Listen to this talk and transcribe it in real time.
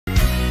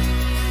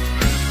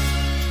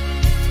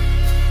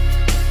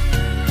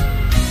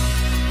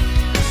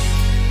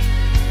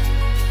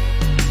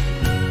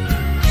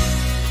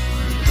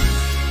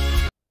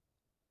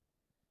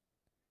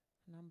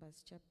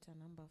chapter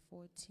number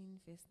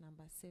 14, verse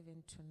number 7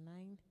 to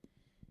 9.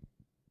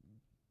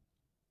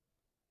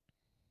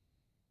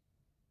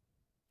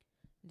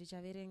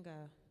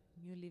 Ndichaverenga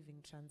New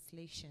Living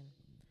Translation.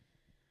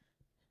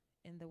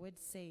 And the word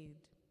says,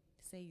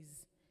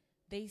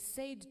 they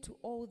said to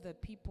all the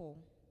people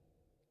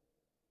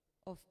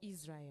of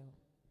Israel,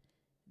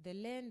 the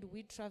land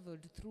we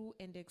traveled through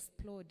and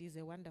explored is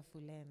a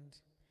wonderful land.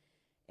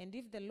 And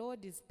if the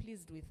Lord is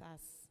pleased with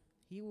us,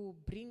 he will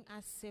bring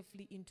us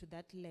safely into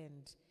that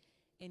land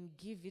and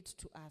give it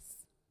to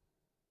us.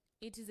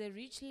 It is a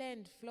rich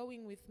land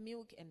flowing with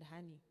milk and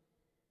honey.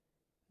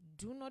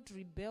 Do not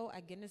rebel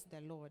against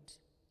the Lord,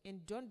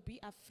 and don't be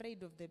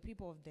afraid of the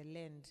people of the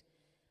land.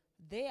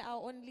 They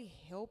are only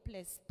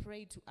helpless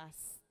prey to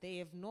us. They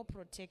have no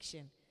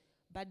protection,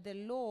 but the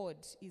Lord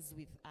is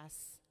with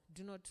us.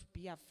 Do not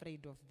be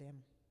afraid of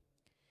them.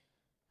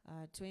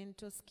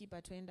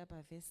 Skip to end up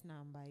at verse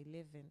number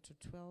 11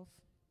 to 12.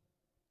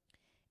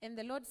 And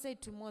the Lord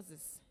said to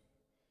Moses,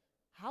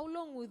 how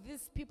long will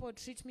these people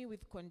treat me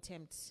with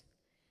contempt?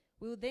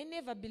 Will they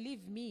never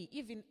believe me,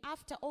 even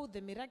after all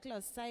the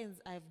miraculous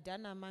signs I have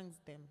done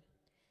amongst them?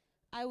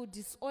 I will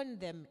disown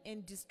them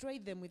and destroy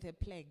them with a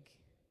plague.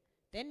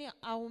 Then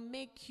I will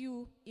make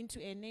you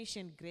into a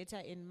nation greater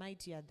and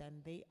mightier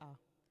than they are.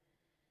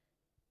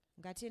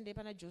 Ngatiende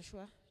pana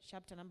Joshua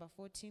chapter number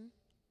 14,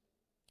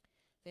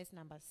 verse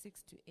number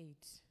 6 to 8.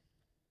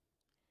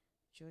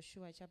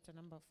 Joshua chapter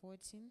number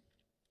 14.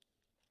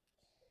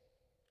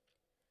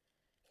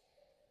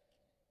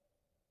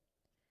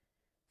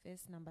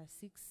 Verse number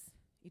 6,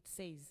 it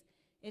says,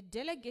 a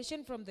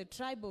delegation from the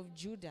tribe of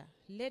Judah,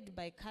 led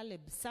by Caleb,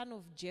 son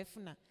of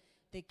Jephunneh,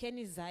 the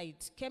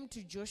Kenizzite, came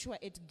to Joshua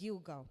at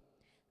Gilgal.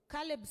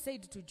 Caleb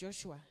said to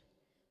Joshua,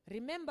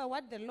 remember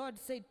what the Lord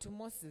said to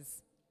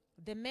Moses,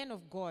 the man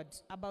of God,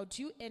 about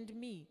you and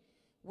me,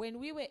 when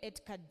we were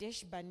at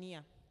Kadesh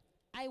Barnea.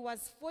 I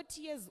was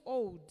 40 years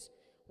old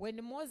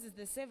when Moses,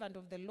 the servant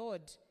of the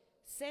Lord,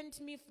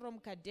 sent me from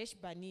Kadesh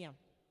Barnea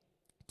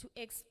to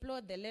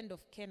explore the land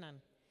of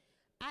Canaan.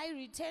 I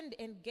returned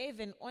and gave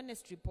an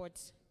honest report,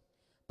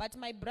 but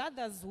my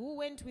brothers who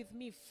went with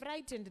me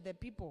frightened the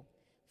people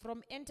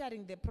from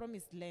entering the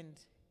promised land.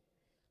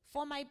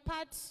 For my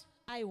part,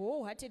 I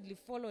wholeheartedly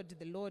followed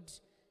the Lord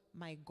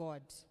my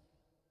God.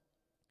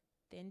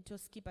 Then to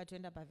skip to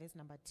end up at verse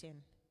number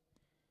 10,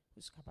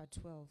 which is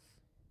 12.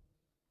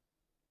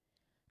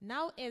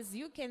 Now, as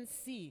you can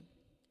see,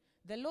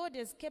 the Lord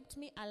has kept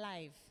me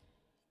alive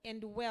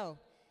and well,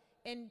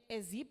 and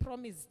as he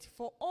promised,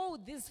 for all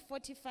these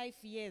 45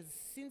 years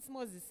since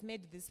Moses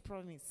made this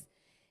promise,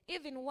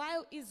 even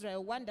while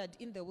Israel wandered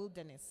in the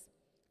wilderness.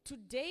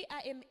 Today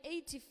I am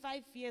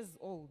 85 years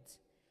old.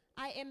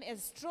 I am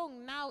as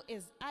strong now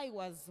as I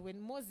was when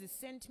Moses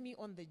sent me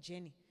on the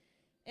journey,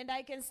 and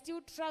I can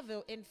still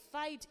travel and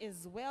fight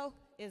as well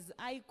as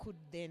I could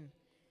then.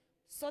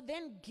 So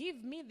then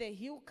give me the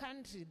hill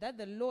country that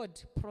the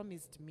Lord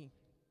promised me.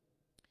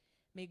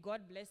 May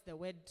God bless the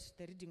word,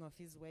 the reading of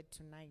his word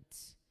tonight.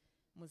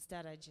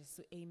 Mustara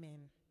Jesu,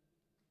 amen.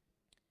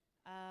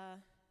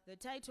 The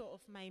title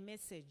of my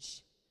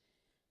message,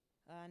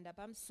 and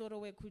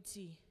Sorowe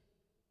Kuti,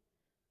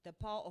 the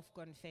power of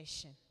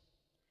confession.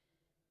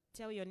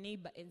 Tell your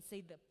neighbor and say,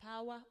 the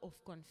power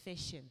of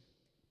confession.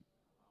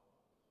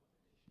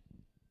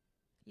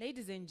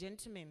 Ladies and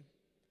gentlemen,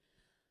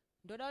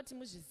 ndoda kuti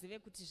muzvizive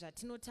kuti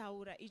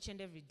zvatinotaura each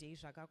and every day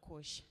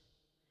zvakakosha.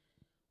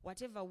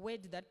 Whatever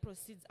word that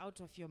proceeds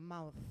out of your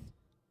mouth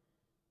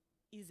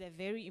is a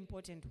very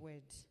important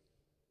word.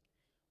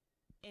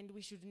 And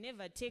we should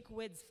never take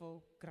words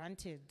for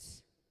granted.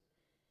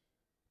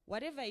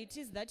 Whatever it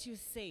is that you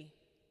say,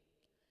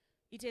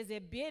 it has a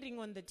bearing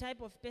on the type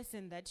of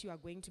person that you are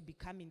going to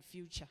become in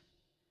future.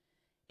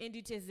 And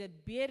it has a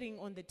bearing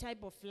on the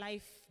type of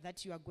life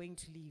that you are going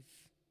to live.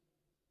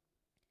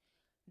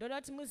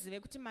 Ndoda kuti muzive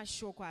kuti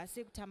mashoko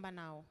haasi kutamba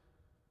nawo.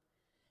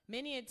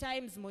 Many a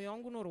times moyo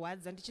wangu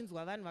unorwadza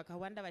ndichinzwa vanhu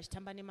vakawanda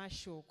vachitamba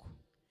nemashoko.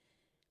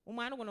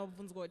 Umwe anogona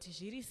kubvunzwa kuti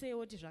zviri sei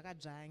kuti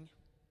zvakadzvanya.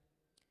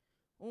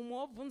 Umwe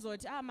obvunzwa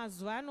kuti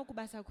mazuva ano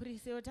kubasa kuri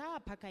sei kuti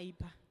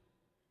pakaipa.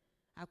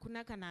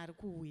 Hakuna kana ari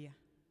kuuya.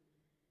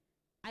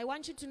 I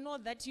want you to know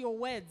that your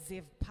words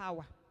have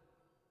power.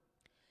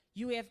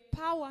 You have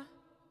power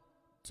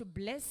to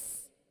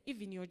bless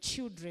even your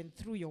children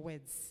through your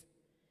words.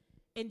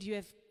 And you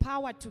have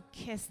power to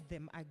curse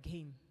them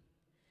again.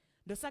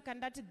 Ndosaka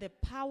ndati the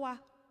power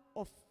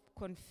of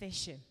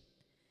confession.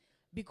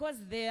 Because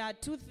there are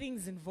two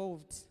things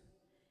involved.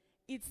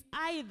 It's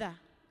either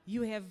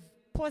you have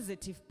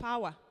positive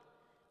power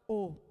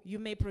or you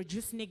may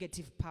produce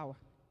negative power.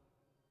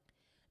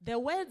 The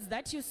words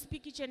that you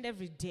speak each and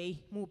every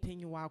day,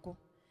 muupenyu wako,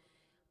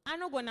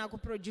 anogona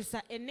kuproduce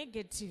a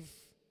negative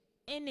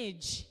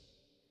energy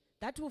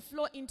that will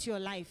flow into your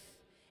life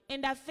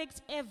and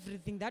affect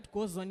everything that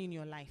goes on in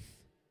your life.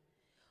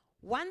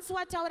 Once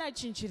wataura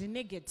chinhu chiri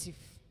negative,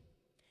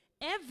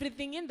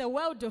 everything in the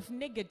world of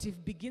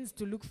negative begins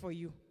to look for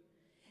you.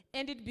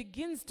 And it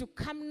begins to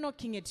come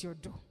knocking at your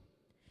door.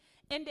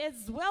 And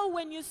as well,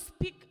 when you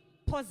speak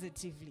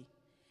positively,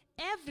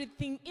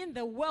 everything in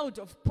the world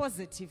of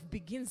positive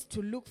begins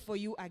to look for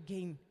you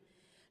again.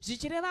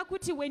 Zvichireva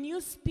kuti when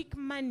you speak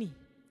money,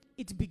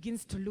 it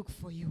begins to look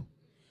for you.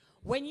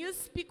 When you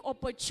speak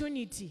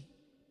opportunity,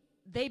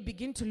 they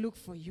begin to look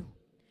for you.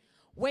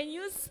 When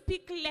you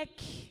speak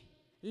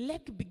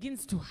lack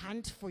begins to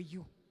hunt for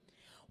you.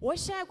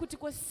 Woshaya kuti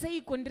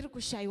koseiko ndiri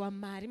kushaiwa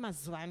mari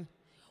mazuvano.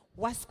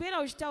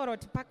 Waswera uchitaura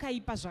kuti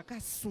pakaipa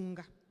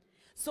zvakasunga.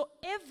 So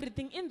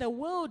everything in the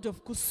world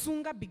of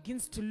kusunga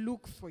begins to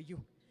look for you.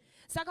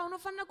 Saka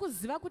unofanira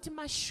kuziva kuti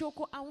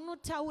mashoko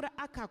aunotaura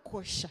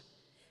akakosha.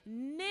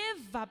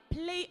 Never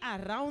play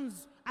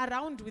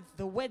around with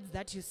the words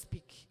that you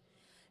speak.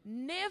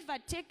 Never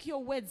take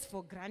your words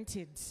for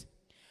granted.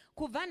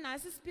 Kuva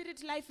nhasi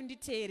spirit life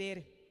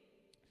nditeerere.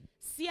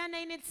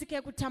 Siyana inetsika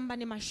yekutamba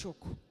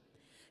nemashoko.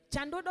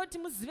 Chandoda kuti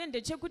muzive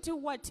ndechekuti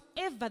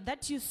whatever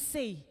that you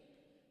say,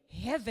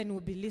 heaven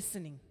will be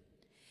listening.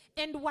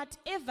 And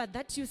whatever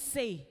that you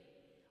say,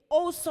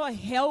 also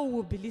hell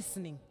will be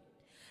listening.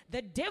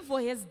 The devil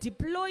has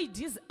deployed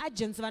his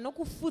agents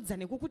vanokufudza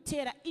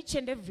nekukutera each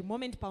and every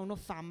moment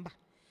paunofamba.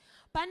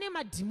 Pane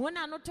madhimoni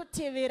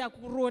anototevera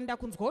kuronda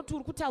kunzwa kuti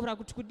uri kutaura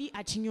kuti kudii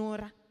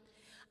achinyora.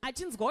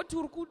 Achinzwa kuti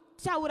uri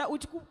kutaura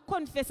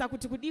uchikukonfesa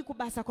kuti kudii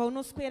kubasa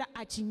kwaunoswera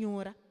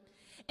achinyora.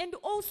 And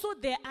also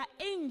there are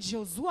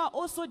angels who are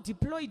also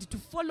deployed to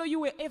follow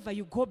you wherever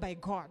you go by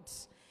God.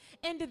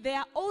 And they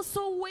are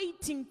also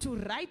waiting to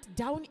write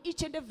down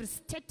each and every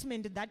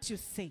statement that you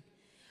say.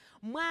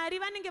 Mwari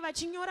vanenge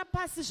vachinyora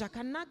pasi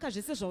zvakanaka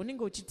zvese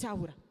zvaunenge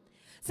uchitaura.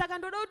 Saka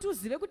ndoda kuti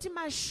uzive kuti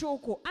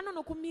mashoko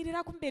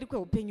anonokumirira kumberi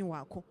kweupenyu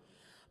hwako.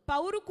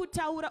 Pauri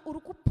kutaura uri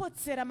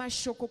kupotsera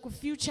mashoko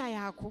kufuture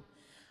yako.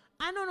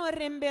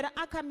 Anonorembera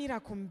akamira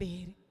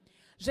kumberi.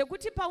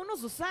 Zvekuti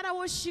paunozosara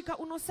woshika,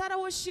 unosara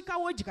woshika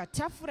wodya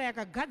tafura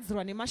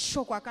yakagadzirwa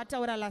nemashoko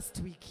akataura last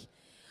week.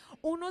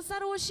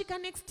 Unosara woshika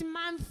next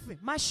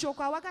month,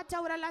 mashoko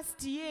awakataura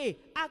last year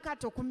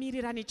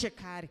akatokumirira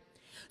nechekare.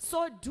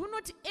 So do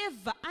not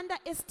ever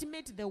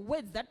underestimate the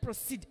words that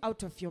proceed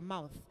out of your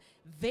mouth.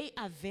 They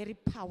are very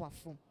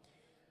powerful.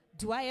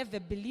 Do I have a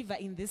believer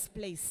in this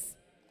place?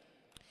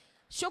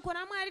 Shoko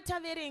ramwari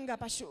taverenga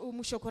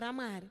mushoko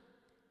ramwari.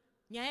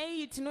 Nyaya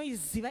iyi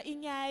tinoiziva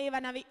inyaya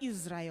yevana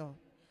veIsrael.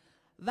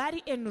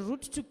 Vari en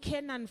route to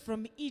Canaan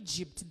from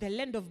Egypt, the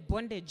land of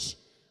bondage.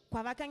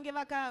 Kwavakange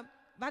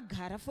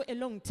vagara for a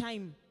long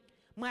time.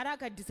 Mwari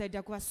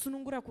akadecida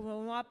kuvasunungura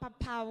kuvapa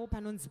pavo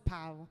panonzi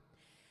pavo.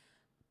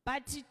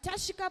 But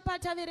tashika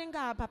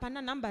pataverenga apa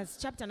pana Numbers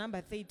chapter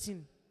number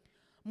 13.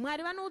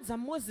 Mwari vanoudza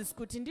Moses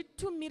kuti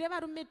nditumire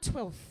varume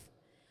 12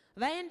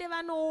 vaende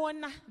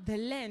vanoona the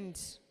land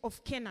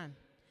of Canaan.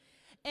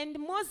 And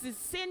Moses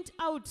sent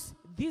out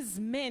these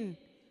men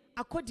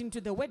according to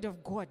the word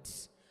of God.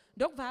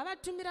 Ndokubva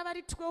avatumira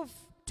vari 12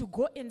 to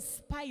go and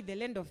spy the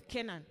land of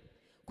Canaan.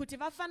 Kuti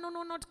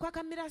vafanoona kuti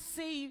kwakamira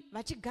sei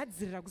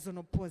vachigadzirira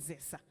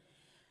kuzonopozesa.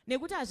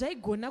 Nekuti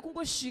hazvaigona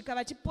kungosvika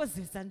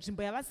vachipozesa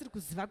nzvimbo yavasiri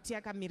kuziva kuti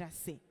yakamira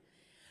sei.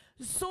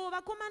 So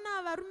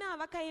vakomana varume ava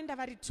vakaenda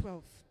vari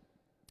 12.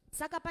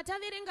 Saka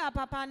pataverenga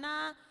apa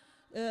pana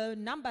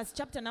Numbers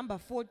chapter number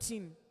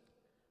 14.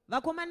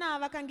 Vakomana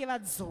ava vakange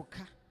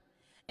vadzoka.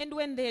 And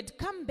when they had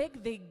come back,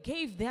 they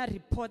gave their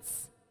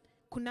reports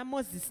kuna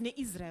Moses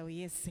neIsrael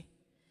yese.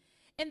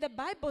 And the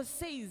Bible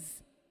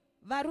says,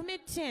 varume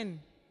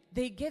 10,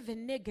 they gave a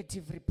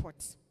negative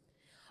report.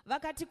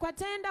 Vakati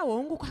kwataenda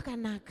hongu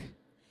kwakanaka.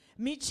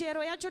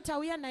 Michero yacho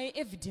tauya nayo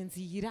evidence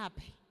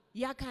yirapa.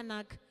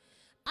 Yakanaka.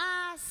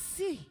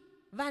 Asi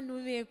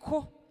vanhu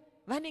veko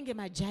vanenge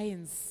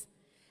giants.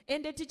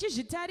 Ende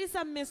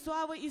tichizvitarisa meso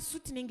avo isu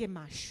tinenge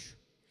mashu.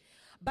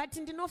 But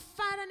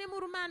ndinofara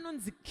nemurume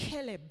anonzi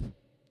Caleb.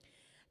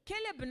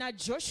 Caleb na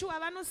Joshua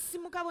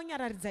vanosimuka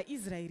vonyararidza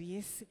Israeri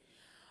yese.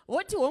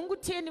 Voti hongu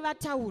 10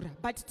 vataura,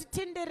 but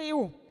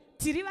titenderewo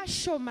tiri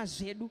vashoma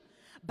zvedu.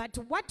 But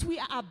what we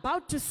are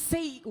about to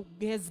say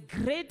has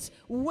great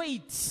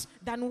weight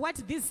than what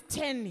these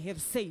 10 have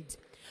said.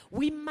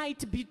 We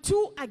might be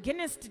 2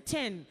 against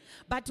 10,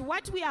 but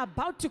what we are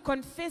about to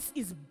confess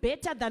is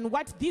better than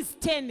what these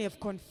 10 have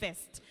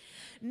confessed.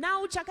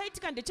 Now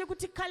chakaitika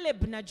ndechekuti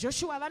Caleb na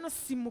Joshua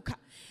vanosimuka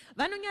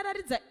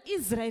vanonyararidza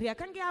Israeri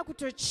yakanga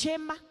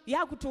yakutochema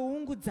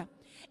yakutoungudza.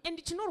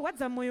 And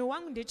chinorwadza moyo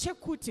wangu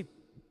ndechekuti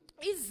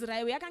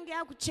Israel yakanga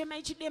yakuchema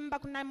ichidemba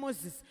kuna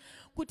Moses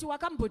kuti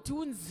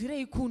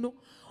wakambotiunzirei kuno,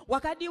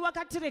 wakadi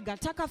wakatirega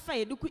takafa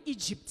hedu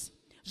kuEgypt.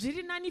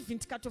 Zviri nani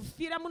vhinti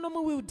katofira muno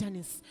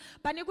muwilderness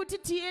pane kuti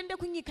tiende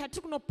kunyika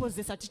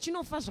tikunopozesa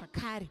tichinofa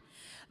zvakare.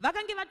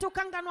 Vakange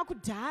vatokanganwa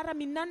kudhara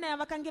minana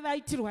yavakange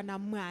vaitirwa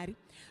naMwari.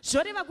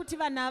 Zvoreva kuti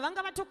vanhu ava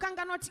vanga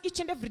vatokanganwa kuti each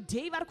and every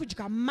day vari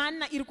kudya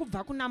mana iri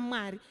kubva kuna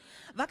Mwari.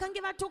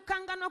 Vakange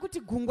vatokanganwa kuti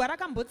gungwa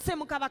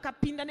rakambotsemuka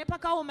vakapinda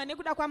nepakaoma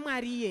nekuda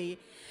kwaMwari iyeye.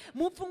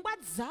 Mupfungwa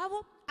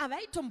dzavo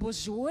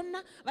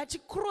avaitombozviona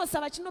vachikrosa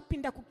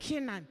vachinopinda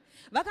kuCanaan.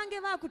 Vakange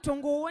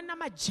vakutongoona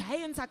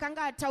magiants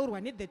akanga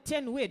ataurwa ne the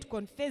 10 who had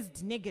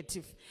confessed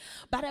negative.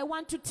 But I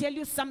want to tell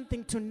you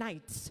something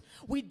tonight.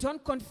 We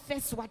don't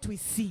confess what we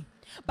see.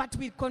 but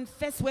we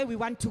confess where we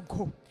want to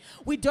go.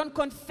 We don't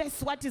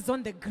confess what is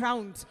on the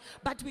ground,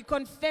 but we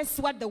confess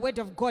what the word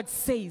of God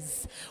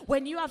says.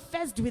 When you are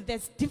faced with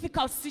this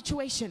difficult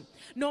situation,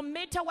 no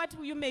matter what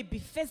you may be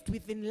faced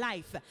with in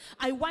life,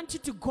 I want you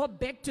to go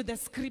back to the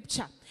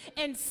scripture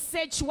and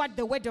search what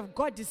the word of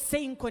God is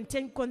saying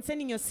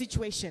concerning your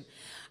situation.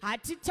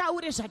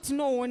 Hatitaure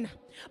zvatinoona,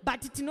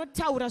 but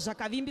tinotaura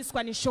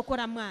zvakavimbiswa neshoko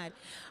raMwari.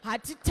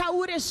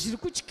 Hatitaure zviri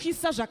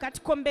kutyisa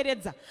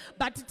zvakatikomberedza,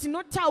 but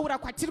tinotaura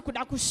kwatiri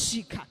kuda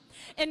kusvika.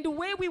 And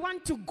where we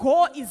want to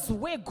go is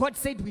where God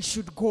said we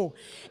should go.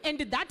 And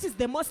that is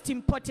the most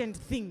important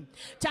thing.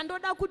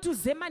 Chandoda kuti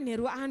uzive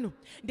manheru ano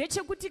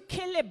ndechekuti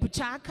Caleb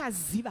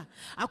chaakaziva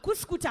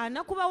hakusi kuti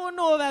haana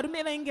kuvaonawo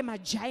varume vainge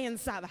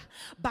magiants ava,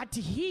 but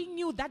he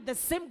knew that the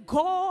same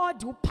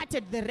God who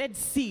parted the Red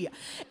Sea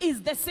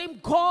is the same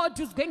God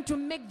who's going to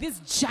make these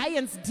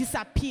giants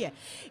disappear.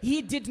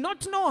 He did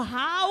not know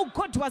how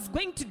God was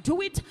going to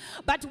do it,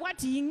 but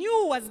what he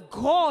knew was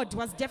God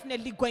was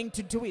definitely going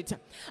to do it.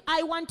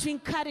 I want to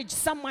encourage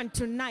someone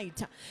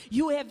tonight.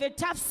 You have a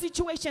tough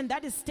situation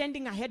that is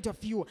standing ahead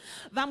of you.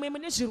 Vamwe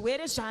mune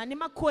zvirwere zvane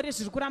makore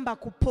zviri kuramba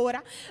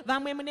kupora.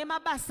 Vamwe mune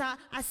mabasa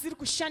asiri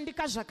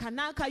kushandika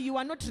zvakanaka. You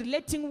are not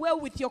relating well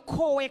with your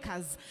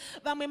co-workers.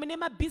 Vamwe mune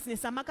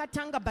mabusiness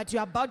amakatanga but you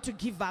are about to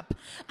give up.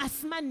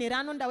 Asi manheru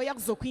ano ndauya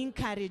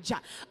kuzokuencourage.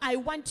 I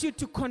want you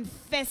to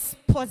confess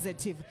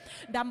positive.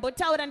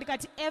 Ndambotaura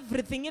ndikati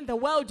everything in the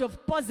world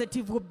of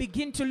positive will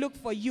begin to look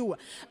for you.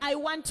 I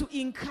want to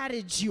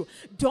encourage you.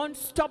 Don't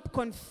stop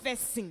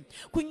confessing.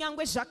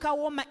 Kunyangwe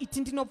zvakaoma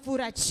iti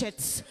ndinopfuura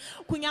chete.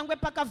 Kunyangwe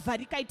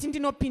pakavharika iti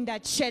ndinopinda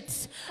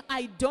chete.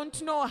 I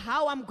don't know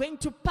how I'm going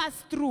to pass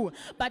through,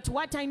 but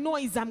what I know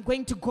is I'm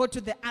going to go to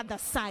the other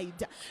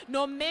side.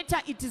 No matter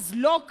it is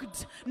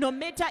locked, no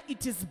matter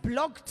it is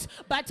blocked,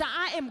 but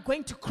I am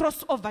going to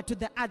cross over to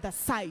the other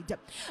side.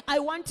 I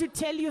want to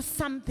tell you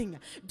something.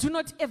 Do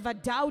not ever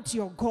doubt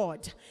your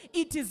God.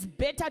 It is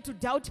better to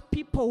doubt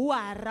people who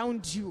are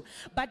around you,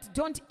 but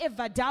don't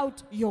ever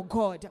doubt your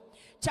God.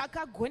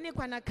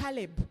 Chakagonekwa na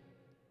Caleb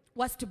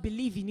was to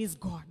believe in his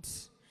God.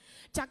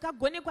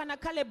 Chakagonekwa na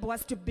Caleb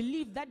was to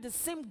believe that the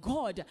same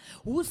God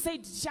who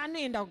said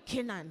tichanoenda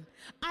kuCanaan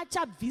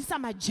achabvisa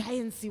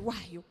magiants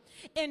iwayo.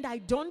 And I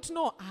don't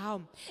know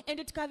how. And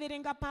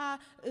tikaverenga pa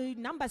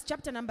Numbers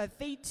chapter number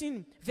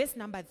 13, verse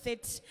number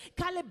 30.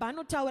 Caleb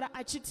anotaura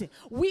achiti,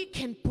 we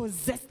can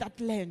possess that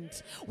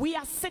land. We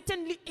are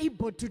certainly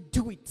able to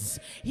do it.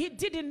 He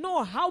didn't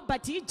know how,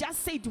 but he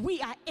just said we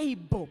are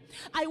able.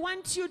 I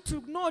want you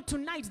to know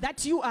tonight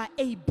that you are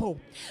able.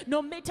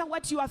 No matter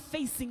what you are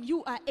facing,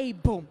 you are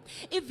able.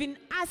 Even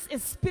us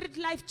as Spirit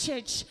Life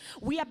Church,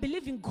 we are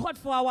believing God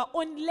for our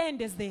own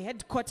land as the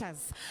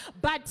headquarters.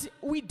 But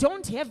we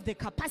don't have the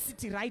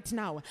capacity right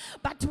now,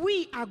 but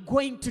we are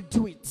going to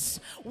do it.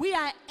 We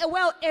are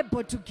well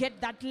able to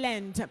get that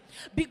land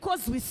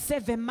because we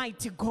serve a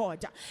mighty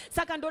God.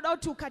 Saka ndoda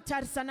kuti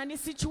ukatarisana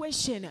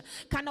nesituation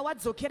kana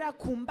wadzokera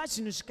kumba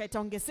zvinhu zvikaita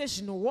kunge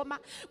sezvinooma,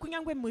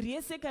 kunyangwe mhuri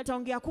yese ikaita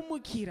kunge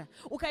yakumukira,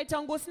 ukaita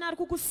kunge usina ari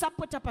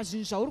kukusapota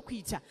pazvinhu zvauri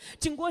kuita,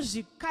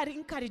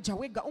 chingozvikarinkarija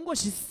wega,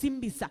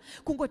 ungozvisimbisa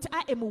kungoti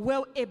I am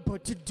well able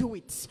to do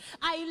it.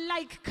 I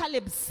like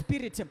Caleb's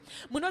spirit.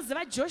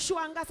 Munoziva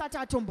Joshua angasati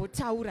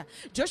atombotaura.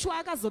 Joshua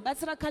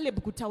akazobatsira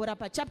Caleb kutaura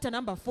pa chapter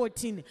number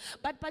 14,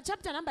 but pa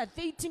chapter number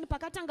 13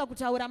 pakatanga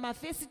kutaura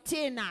mafesi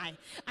 10 aya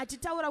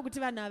achitaura kuti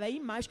vanhu ava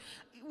imhashu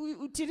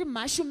tiri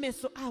mhashu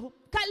meso avo.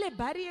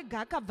 Caleb ari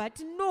ega akabva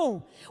ati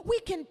no, we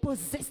can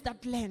possess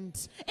that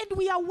land and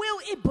we are well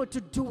able to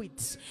do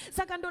it.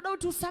 Saka ndoda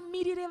kuti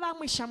usamirire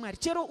vamwe shamwari.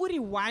 Chero uri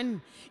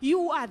one,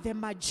 you are the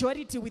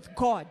majority with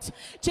God.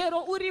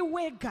 Chero uri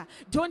wega,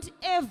 don't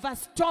ever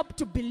stop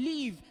to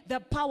believe the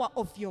power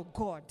of your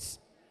God.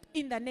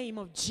 In the name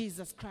of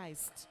Jesus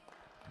Christ.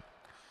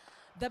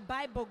 The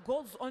Bible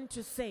goes on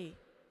to say,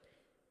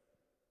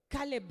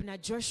 Caleb na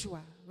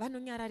Joshua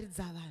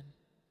vanonyararidza vanhu.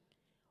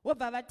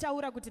 Vobva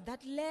vataura kuti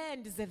that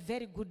land is a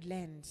very good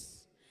land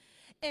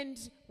and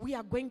we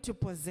are going to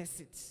possess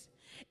it.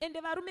 And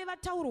varume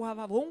vataurwa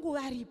ava vongu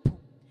varipo,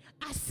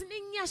 asi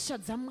nenyasha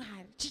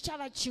dzaMwari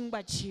chichava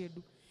chingwa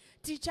chedu,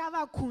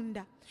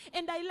 tichavakunda.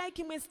 And I like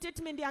imwe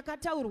statement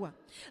yakataurwa.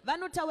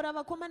 Vanotaura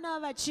vakomana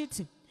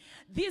vachiti,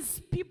 these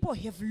people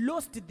have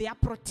lost their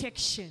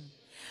protection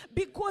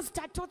because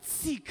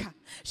tatotsika.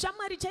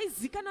 Shamwari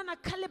chaizikana na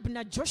Caleb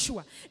na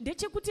Joshua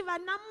ndechekuti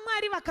vana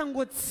Mwari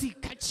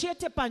vakangotsika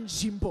chete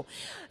panzvimbo,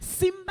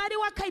 simbari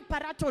wakaipa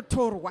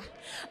ratotorwa.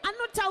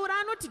 Anotaura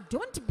anoti,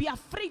 don't be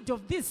afraid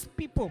of these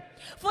people,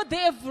 for they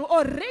have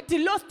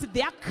already lost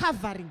their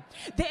covering,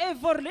 they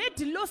have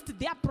already lost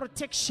their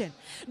protection.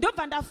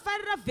 Ndobva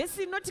ndafarira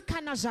vhesi inoti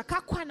kana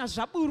zvakakwana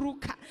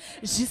zvaburuka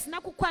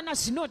zvisina kukwana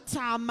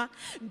zvinotama.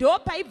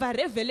 Ndopaibva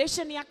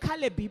revelation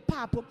yaCaleb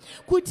ipapo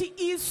kuti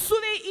isu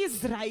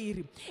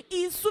veIsraeri,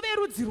 isu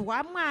verudzi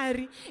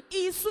rwaMwari,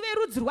 isu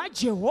verudzi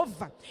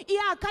rwaJehovha,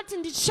 iye akati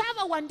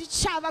ndichava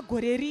wandichava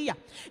gore riya,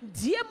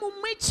 ndiye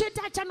mumwe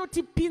chete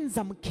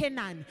achanotipinza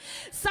muKenani.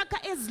 Saka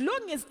as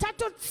long as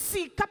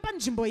tatotsika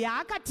panzvimbo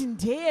yaakati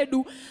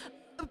ndeyedu,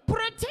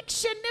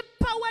 protection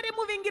nepower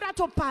remuvengi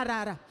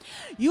ratoparara.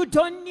 You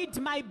don't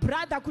need my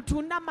brother kuti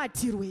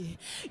unamatirwe.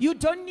 You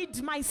don't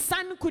need my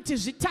son kuti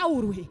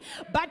zvitaurwe.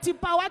 But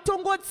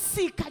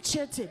pawatongotsika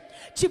chete,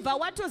 chibva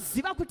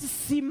watoziva kuti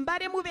simba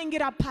remuvengi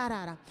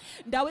raparara.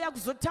 Ndauya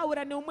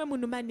kuzotaura neumwe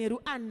munhu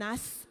manheru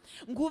anhasi.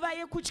 Nguva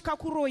yekutya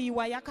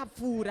kuroiwa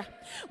yakapfuura.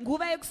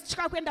 Nguva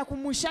yekutya kuenda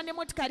kumusha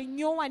nemotikari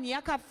nyowani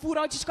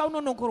yakapfuura uchitya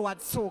unonokorwa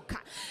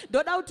tsoka.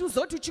 Ndoda kuti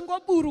uzoti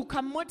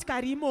uchingoburuka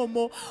mumotikari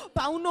imomo,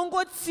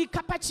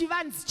 paunongotsika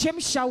pachivanzi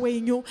chemusha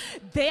wenyu,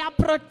 their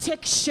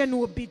protection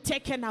will be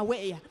taken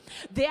away.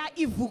 Their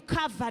evil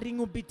covering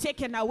will be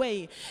taken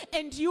away.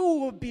 And you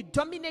will be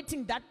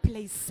dominating that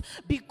place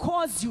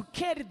because you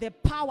carry the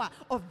power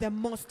of the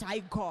Most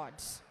High God.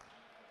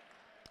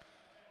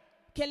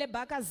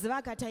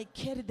 I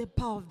carry the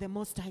power of the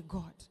Most High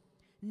God.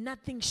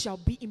 Nothing shall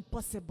be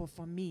impossible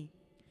for me.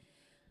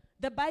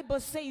 The Bible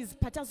says,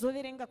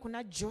 patazoverenga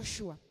kuna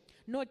Joshua.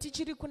 No,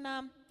 tichiri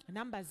kuna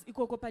Numbers,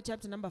 ikoko pa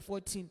chapter number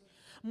 14.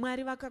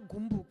 Mwari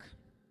vakagumbuka.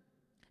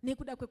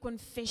 Nekuda kwe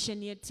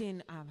confession ye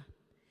 10 ava.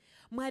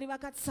 Mwari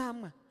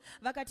vakatsamwa.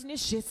 Vakati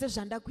nezvese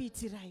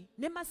zvandakuitirai.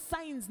 Nema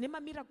signs, nema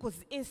miracles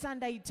ese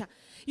andaita.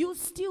 You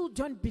still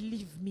don't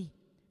believe me.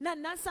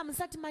 Nanasa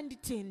musati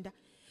manditenda.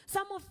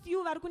 Some of you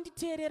are going to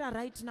terera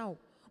right now.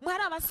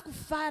 Mwari havasi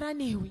kufara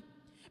newe.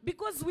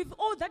 Because with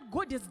all that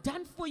God has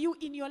done for you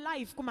in your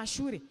life,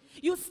 kumashure,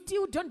 you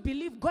still don't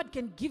believe God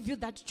can give you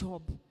that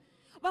job.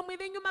 Vamwe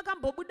venyu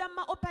makambobuda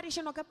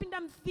ma-operation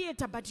wakapinda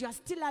theater, but you are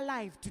still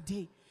alive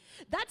today.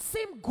 That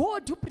same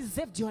God who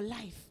preserved your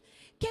life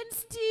can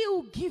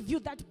still give you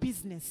that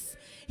business.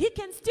 He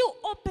can still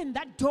open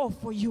that door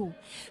for you.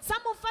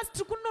 Some of us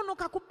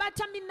tukunonoka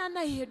kubata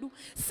minana yedu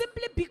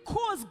simply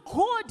because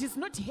God is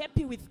not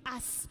happy with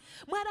us.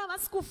 Mwara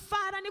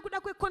vasikufara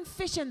nekuda kwe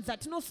confessions that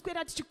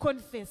tinoswera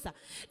tichikonfesa.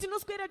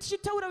 Tinoswera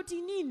tichitaura kuti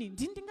inini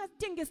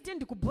ndingatenge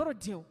stand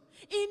kuBorodale.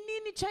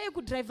 Inini chaye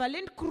kudrive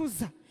Land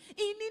Cruiser.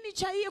 Inini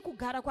chaiye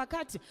kugara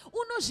kwakati.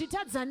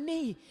 Unozvitadza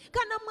nei?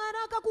 Kana Mwari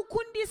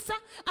akakukundisa,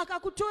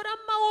 akakutora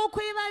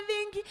maoko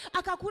evavengi,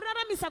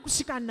 akakuraramisa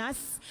kusvika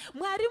nhasi.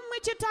 Mwari mumwe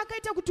chete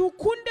akaita kuti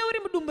ukunde uri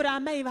mudumbu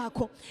raamai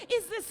vako.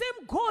 It's the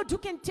same God who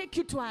can take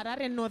you to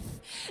Harare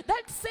North.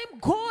 That same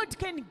God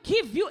can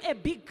give you a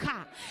big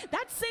car.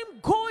 That same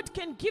God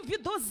can give you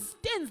those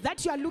stands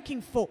that you are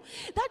looking for.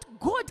 That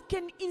God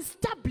can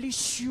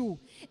establish you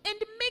and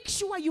make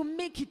sure you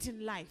make it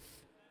in life.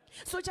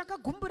 So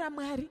chakagumbura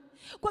Mwari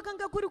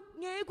kwakanga kuri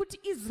nyaya yekuti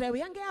Israel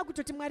yanga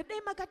yakutoti Mwari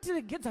dai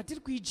makatiregedza tiri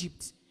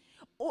kuEgypt.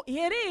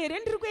 Here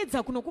ndiri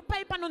kuedza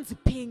kunokupai panonzi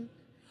penyu.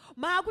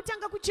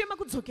 Maakutanga kuchema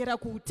kudzokera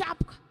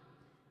kuutapwa.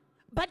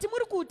 But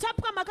muri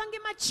kuutapwa makange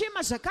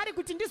machema zvakare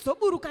kuti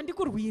ndizoburuka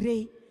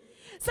ndikurwirei.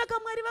 Saka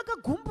Mwari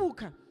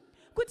vakagumbuka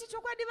kuti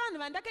chokwadi vanhu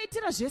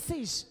vandakaitira zvese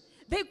izvi,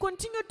 they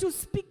continue to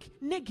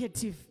speak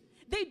negative.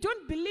 They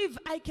don't believe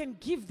I can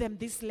give them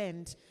this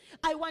land.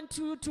 I want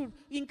to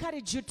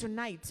encourage you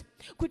tonight.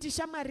 Kuti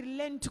shamari,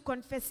 learn to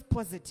confess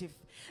positive.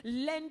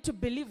 Learn to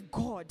believe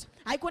God.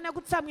 Haikona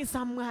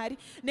kutsamwisa Mwari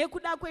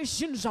nekuda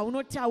kwezvinhu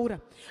zvaunotaura.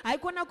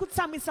 Haikona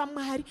kutsamwisa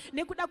Mwari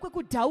nekuda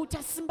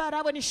kwekudhauta simba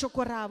ravo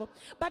neshoko ravo.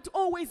 But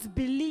always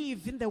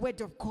believe in the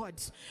word of God.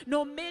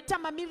 No matter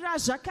mamiriro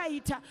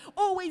azvakaita,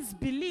 always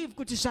believe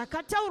kuti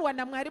zvakataurwa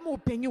naMwari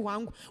muupenyu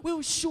hwangu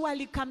will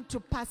surely come to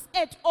pass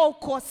at all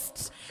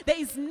costs. There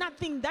is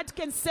nothing that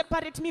can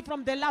separate me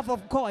from the love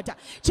of God.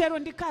 Chero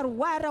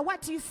ndikarwara,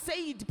 what he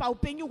said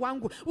paupenyu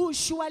hwangu will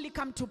surely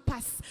come to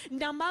pass.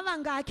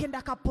 Ndamavanga ake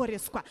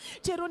ndakaporeswa.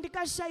 Chero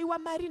ndikashaiwa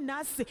mari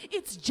nhasi,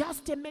 it's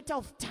just a matter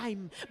of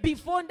time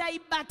before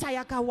ndaibata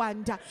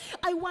yakawanda.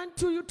 I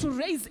want you to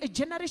raise a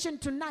generation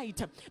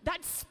tonight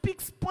that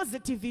speaks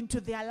positive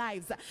into their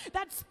lives,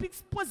 that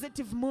speaks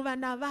positive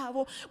muvana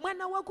vavo.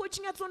 Mwana wako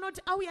uchinyatsoona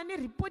auya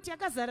neripoti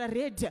yakazara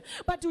red,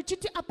 but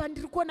uchiti apa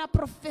ndiri kuona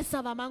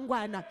profesa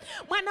vamangwana.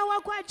 Mwana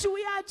wako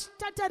achiuya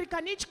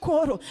achitatarika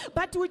nechikoro,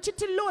 but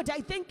uchiti Lord,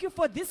 I thank you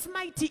for this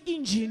mighty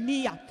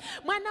engineer.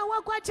 Mwana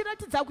wako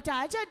achiratidza kuti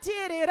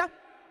hachateerera,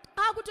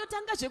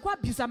 akutotanga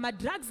zvekuabhusa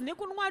madrugs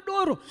nekunwa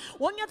doro,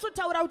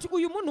 wonyatsotaura kuti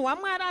uyu munhu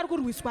waMwari ari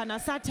kurwiswa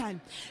naSatani.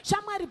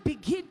 Shamwari,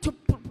 begin to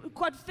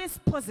confess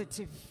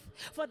positive,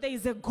 for there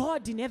is a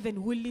God in heaven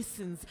who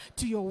listens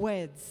to your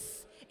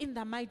words. In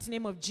the mighty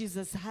name of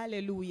Jesus,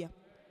 hallelujah.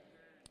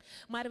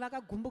 Mwari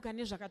vakagumbuka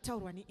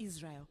nezvakataurwa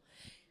neIsrael.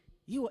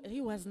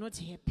 He was not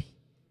happy.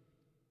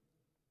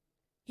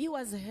 He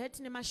was hurt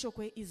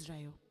nemashoko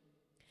eIsrael.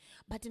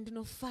 But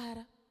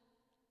ndinofara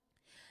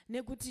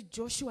nekuti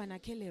Joshua na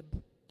Caleb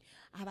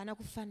havana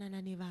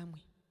kufanana nevamwe.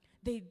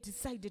 They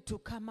decided to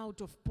come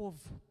out of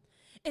povu,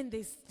 and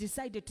they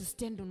decided to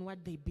stand on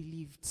what they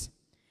believed.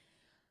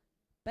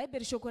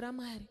 Bible shoko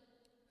raMwari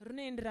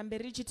rinoendera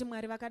mberi richiti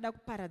Mwari vakada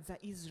kuparadza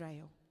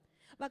Israel.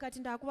 Vakati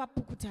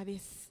ndakuvapukuta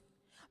vese,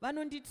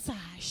 vanonditsa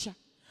hasha.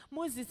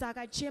 Moses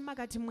akachema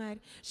akati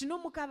Mwari, zvino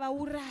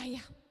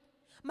mukavauraya.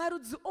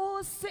 Marudzi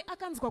ose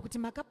akanzwa kuti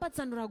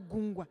makapatsanura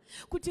gungwa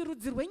kuti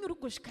rudzi rwenyu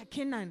rugosvika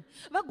Kenani,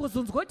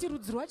 vagozonzwa kuti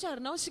rudzi rwacho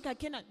haruna kusvika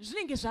Kenani,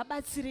 zvinenge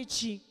zvabatsire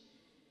chii?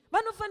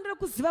 vanofanira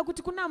kuziva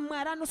kuti kuna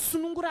Mwari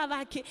anosunungura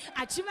vake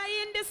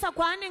achivaendesa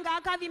kwaanenge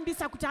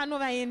akavimbisa kuti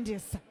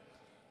anovaendesa.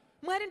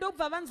 Mwari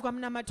ndokubva vanzwa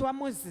munamato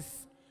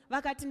waMozisi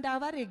vakati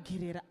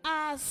ndavaregerera,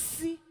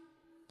 asi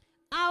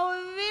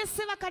avo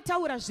vese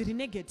vakataura zviri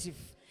negative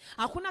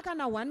hakuna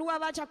kana one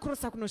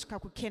wavachakrosa kunosvika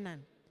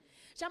kuKenani.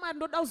 Shamwari,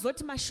 ndoda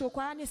kuzoti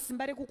mashoko ane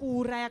simba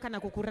rekukuuraya kana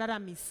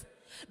kukuraramisa.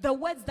 The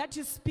words that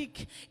you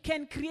speak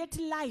can create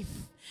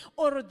life,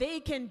 or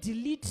they can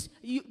delete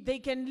you, they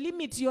can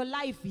limit your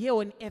life here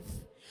on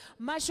earth.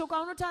 Mashoko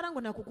anotaura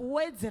ngona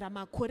kukuwedzera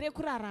makore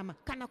ekurarama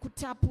kana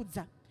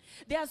kutapudza.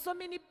 There are so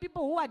many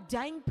people who are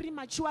dying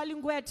prematurely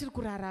nguva yatiri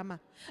kurarama.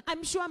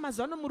 I'm sure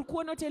mazuva muri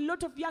kuona kuti a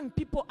lot of young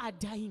people are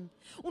dying.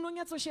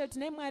 Unonyatsoshaya kuti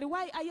naMwari,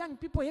 why are young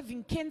people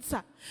having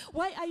cancer?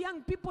 Why are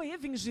young people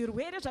having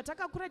zvirwere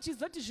zvatakakura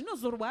tichizoti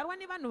zvinozorwarwa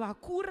nevanhu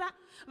vakura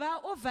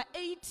va over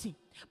 80?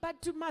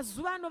 But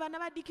mazuva ano vana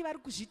vadiki vari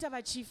kuzviita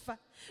vachifa.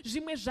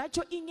 Zvimwe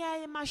zvacho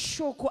inyaya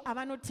yemashoko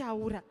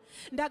avanotaura.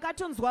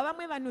 Ndakatonzwa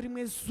vamwe vanhu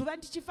rimwe zuva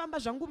ndichifamba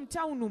zvangu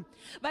mutauno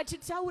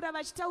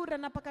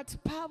vachitaurirana pakati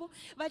pavo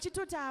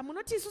vachitoti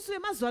munoti isusu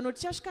vemazuva ano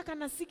tichasvika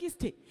kana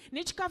 60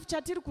 nechikafu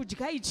chatiri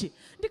kudya ichi.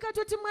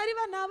 Ndikatoti Mwari,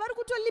 vanhu ava vari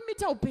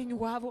kutolimita upenyu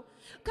hwavo.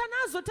 Kana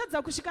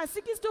azotadza kusvika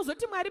 60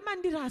 ozoti Mwari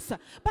mandirasa,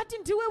 but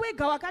ndiwe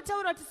wega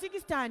wakataura kuti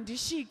 60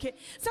 handisvike.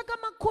 Saka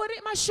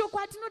mashoko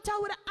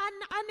atinotaura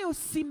ane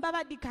usimba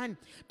vadikani.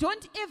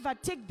 Don't ever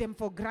take them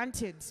for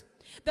granted.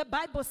 The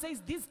Bible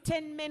says these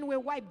 10 men were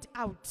wiped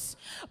out.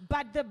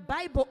 But the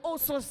Bible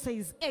also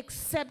says,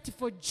 except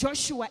for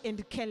Joshua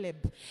and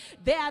Caleb,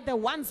 they are the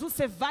ones who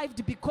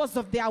survived because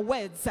of their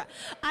words.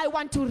 I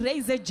want to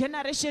raise a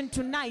generation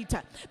tonight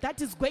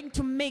that is going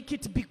to make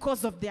it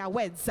because of their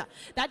words.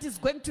 That is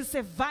going to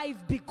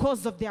survive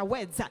because of their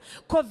words.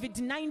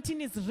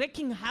 COVID-19 is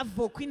wreaking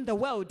havoc in the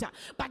world,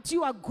 but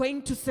you are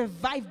going to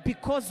survive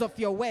because of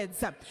your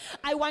words.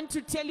 I want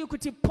to tell you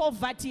that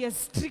poverty has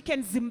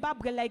stricken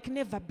Zimbabwe like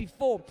never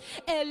before.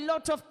 A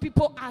lot of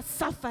people are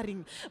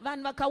suffering.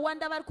 Vanhu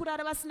vakawanda vari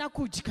kurara vasina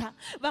kudya.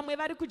 Vamwe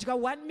vari kudya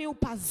 1 meal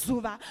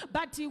pazuva.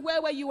 But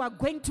where you are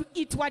going to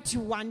eat what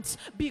you want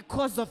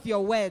because of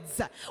your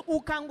words.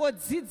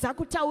 Ukangodzidza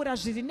kutaura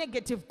zviri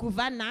negative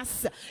kuva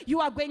nhasi,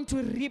 you are going to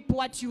reap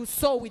what you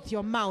sow with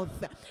your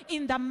mouth.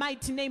 In the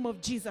mighty name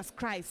of Jesus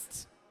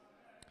Christ.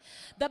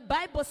 The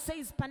Bible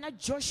says pana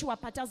Joshua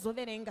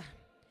patazoverenga,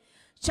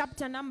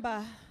 chapter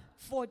number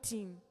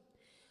 14,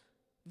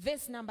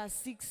 verse number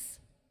 6.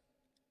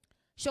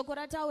 Shoko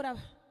rataura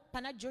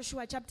pana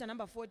Joshua chapter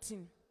number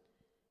 14,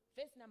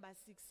 verse number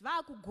 6.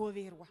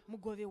 Vakugoverwa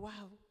mugove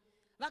wavo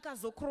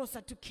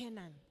vakazokrosa to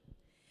Canaan.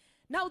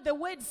 Now the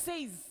word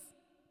says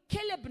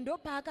Caleb ndo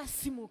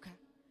paakasimuka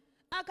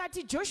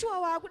akati Joshua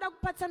waakuda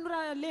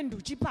kupatsanura land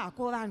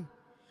uchipako vanhu.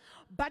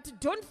 But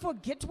don't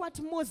forget what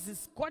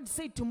God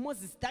said to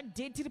Moses that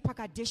day tiri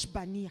paKadesh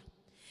Barnea.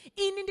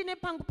 Ini ndine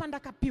pangu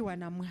pandakapiwa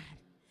naMwari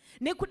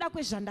nekuda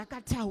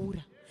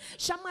kwezvandakataura.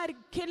 Shamwari,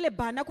 Caleb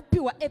haana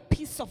kupiwa a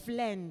piece of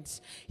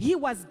land. He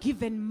was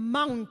given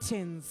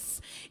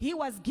mountains. He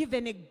was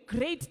given a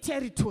great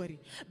territory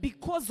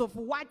because of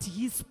what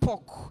he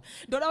spoke.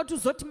 Ndoda kuti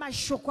uzoti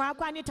mashoko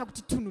ako anoita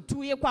kuti tunhu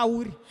tuuye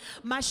kwauri.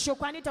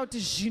 Mashoko anoita kuti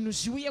zvinhu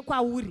zviuye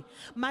kwauri.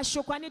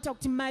 Mashoko anoita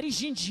kuti mari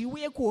zhinji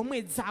iuye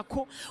kuhomwe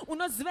dzako.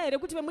 Unoziva here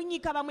kuti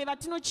vemunyika vamwe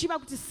vatinochiva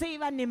kuti sei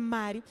vane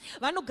mari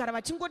vanogara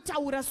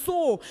vachingotaura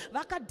so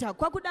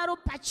vakadhakwa kudaro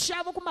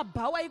pachavo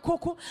kumabhawa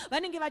ikoko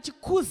vanenge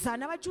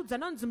vachikuzana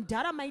vachiudzana kunzi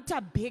mudhara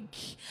maita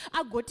bhegi,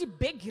 agoti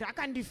bhegi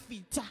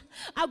rakandifita,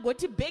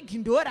 agoti bhegi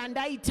ndo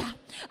randaita,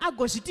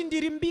 agozviti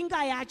ndiri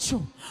mbinga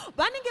yacho.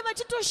 Vanenge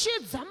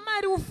vachitoshedza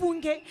mari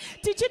ufunge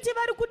tichiti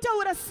vari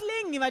kutaura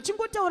slang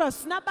vachingotaura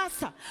zvisina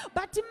basa,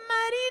 but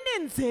mari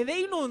ine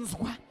nzeve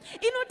inonzwa,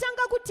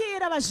 inotanga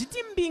kuteera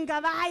vazviti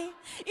mbinga vai,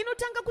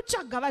 inotanga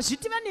kutsvaga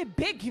vazviti vane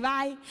bhegi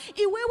vai.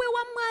 Iwewe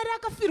waMwari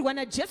akafirwa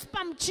naJesu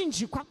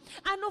pamuchinjikwa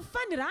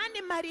anofanira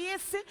ane mari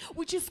yese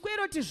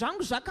uchiswera kuti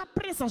zvangu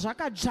zvakapresa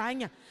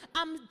zvakadzvanya.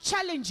 I'm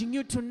challenging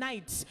you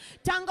tonight.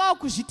 Tangawo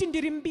kuzviti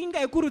ndiri mbinga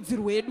yekurudzi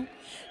rwedu.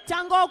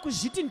 Tangawo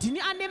kuzviti ndini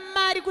ane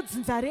mari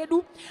kudzinza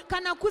redu.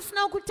 Kana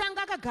kusina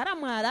kutanga akagara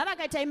muHarare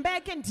akaita imba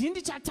yake ndini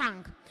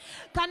ndichatanga.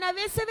 Kana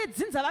vese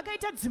vedzinza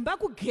vakaita dzimba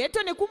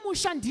kugeto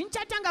nekumusha ndini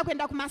chatanga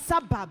kuenda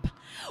kumasabhabha.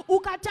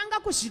 Ukatanga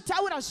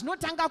kuzvitaura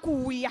zvinotanga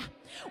kuuya.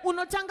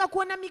 Unotanga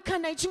kuona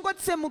mikana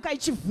ichingotsemuka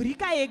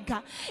ichivhurika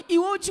yega.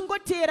 Iwe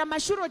uchingoteera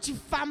mashure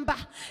uchifamba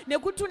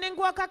nekuti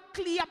unenge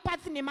wakaclear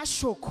path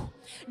nemashoko.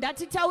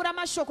 Ndatitaura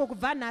mashoko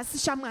kubva nhasi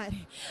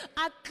shamwari.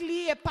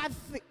 Aclear path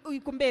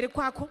kumberi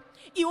kwako.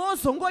 Iwe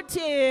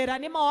uzongoteera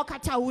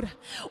nemawakataura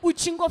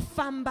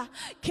uchingofamba.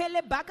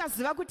 Caleb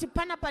akaziva kuti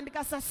panapa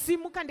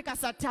ndikasasimuka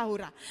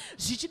ndikasataura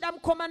zvichida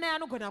mukomana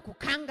yanogona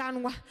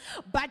kukanganwa,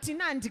 but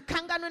ina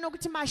handikanganwe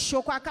nokuti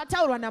mashoko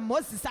akataurwa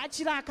naMozisi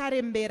achiri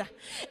akarembera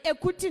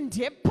ekuti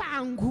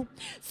ndepangu.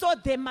 So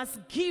they must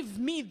give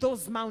me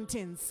those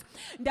mountains.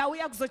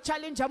 Ndauya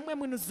kuzochallenge mumwe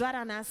munhu zuva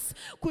ranhasi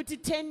kuti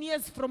 10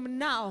 years from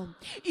now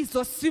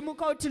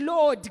izosimuka kuti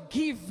Lord,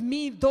 give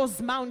me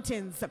those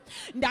mountains.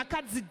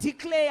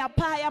 Ndakadzideclare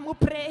paya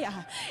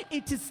muprayer.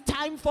 It is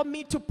time for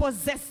me to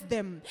possess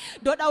them.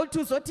 Ndoda kuti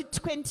uzoti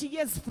 20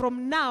 years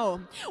from now,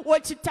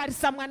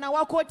 wochitarisa mwana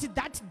wako kuti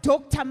that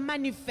doctor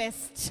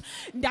manifest.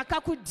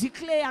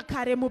 Ndakakudeclare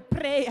kare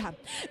muprayer.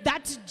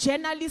 That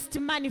journalist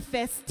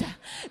manifest.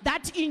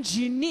 That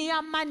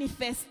engineer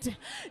manifest.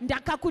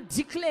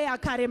 Ndakakudeclare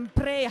kare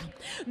muprayer.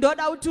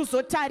 Ndoda kuti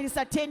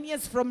uzotarisa 10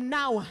 years from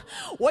now,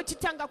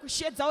 wochitanga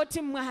kushedza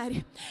kuti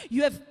Mwari,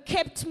 you have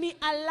kept me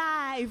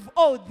alive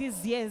all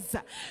these years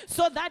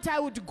so that I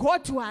would go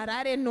to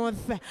Harare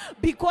North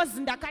because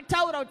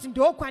ndakataura kuti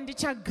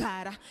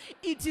ndokwandichagara.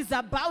 It is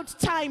about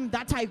time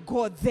that I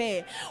go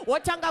there.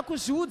 Wotanga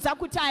kuzviudza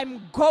kuti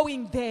I'm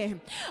going there.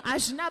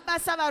 Hazvina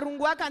basa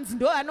varungu vakanzi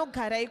ndo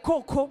vanogara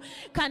ikoko.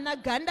 Kana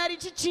ganda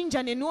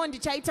richichinja nenuwo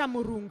ndichaita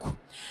murungu.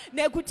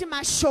 Nekuti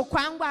mashoko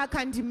angu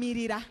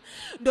akandimirira.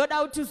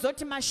 Ndoda kuti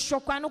uzoti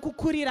mashoko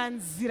anokukurira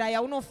nzira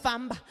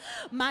yaunofamba.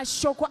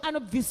 Mashoko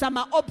anobvisa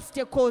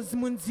ma-obstacles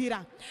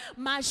munzira.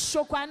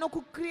 Mashoko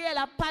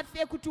anokucreate path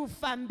yekuti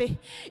ufambe.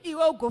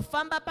 Iwe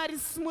ugofamba pari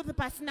smooth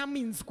pasina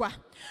minzwa.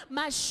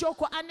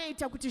 Mashoko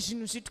anoita kuti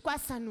zvinhu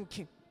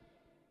zvitwasanuke.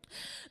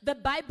 The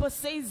Bible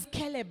says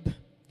Caleb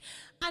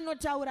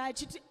anotaura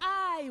achiti,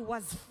 I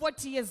was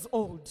 40 years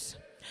old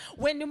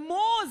when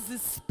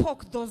Moses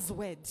spoke those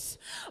words,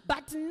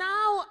 but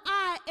now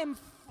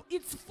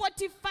it's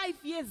 45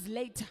 years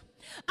later.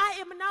 I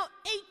am now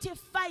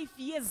 85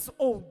 years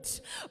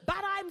old,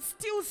 but I'm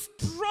still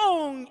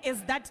strong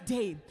as that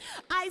day.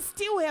 I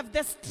still have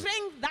the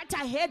strength that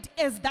I had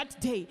as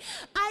that day.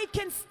 I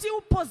can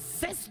still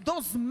possess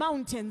those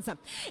mountains.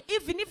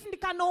 Even if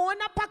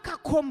ndikanoona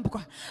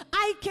pakakombwa,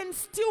 I can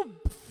still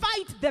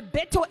fight the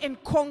battle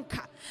and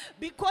conquer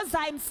because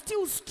I'm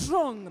still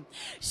strong.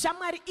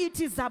 Shamari, it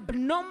is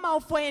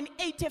abnormal for an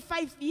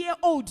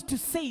 85-year-old to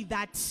say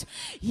that.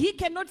 He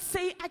cannot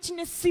say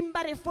achine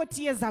simbare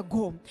 40 years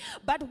ago.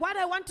 But what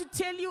I want to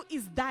tell you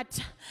is that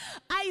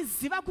I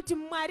ziva kuti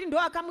Mwari ndo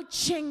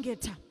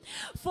akamuchengeta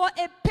for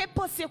a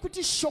purpose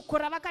yekuti shoko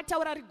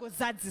ravakataura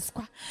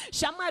rigozadziswa.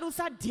 Shamwari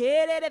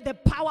usadherere the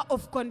power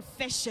of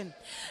confession.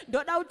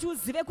 Ndoda kuti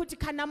uzive kuti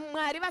kana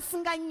Mwari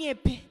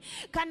vasinganyepe,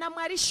 kana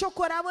Mwari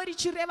shoko ravo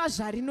richireva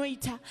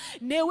zvarinoita,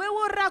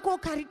 newewo rako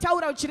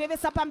ukaritaura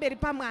uchirevesa pamberi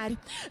paMwari,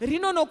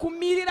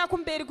 rinonokumirira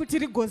kumberi kuti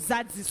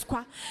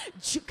rigozadziswa.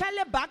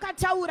 Caleb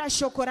akataura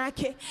shoko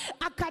rake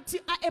akati,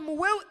 I am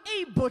well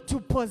able to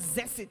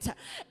possess it.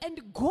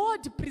 And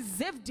God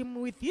preserved him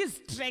with his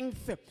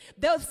strength.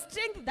 The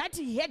strength that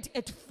he had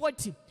at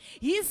 40,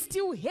 he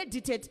still had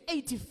it at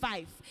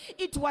 85.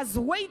 It was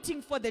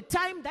waiting for the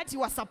time that he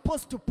was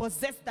supposed to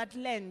possess that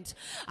land.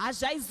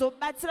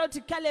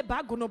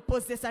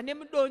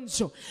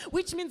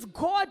 Which means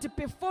God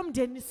performed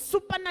a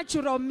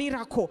supernatural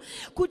miracle.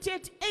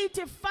 At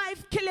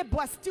 85, Caleb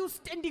was still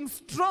standing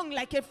strong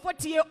like a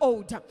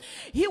 40-year-old.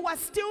 He was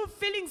still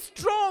feeling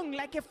strong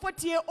like a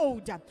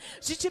 40-year-old.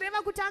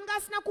 Zvichireva kuti anga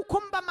asina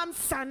kukomba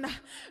mamsana.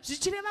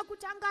 Zvichireva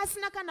kuti anga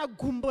asina kana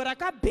gumbo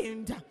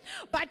rakabenda.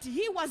 But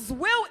he was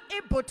well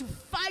able to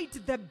fight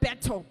the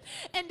battle.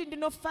 And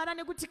ndinofara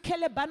nekuti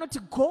Caleb anoti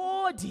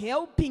God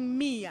helping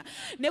me.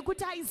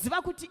 Nekuti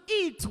aiziva kuti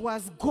it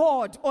was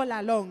God all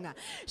along.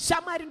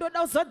 Shamwari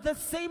ndoda uzoti the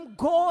same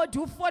God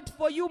who fought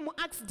for you mu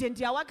accident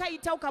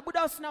yawakaita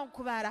ukabuda usina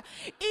kukuvara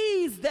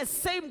is the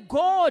same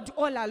God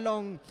all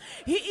along.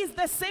 He is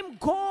the same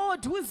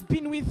God who's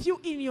been with you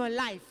in your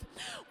life.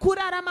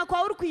 Kurarama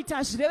kwauri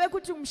kuita zvireve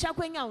kuti musha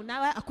kwenya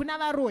hakuna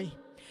varoi.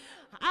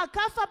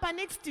 Akafa pa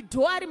next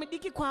door ari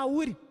mudiki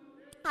kwauri.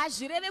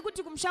 Hazvireve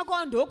kuti kumusha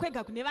kwao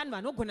ndokwega kune vanhu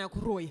vanogona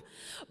kuroya.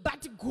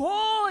 But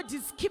God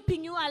is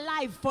keeping you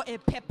alive for a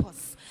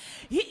purpose.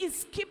 He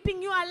is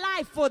keeping you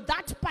alive for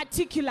that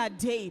particular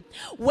day.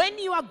 When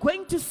you are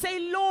going to say,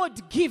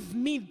 Lord, give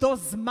me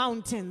those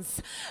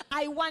mountains,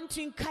 I want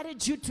to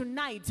encourage you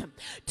tonight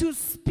to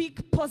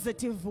speak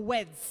positive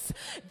words.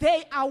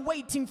 They are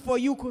waiting for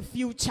you for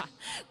future.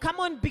 Come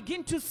on,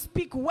 begin to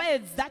speak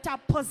words that are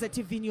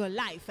positive in your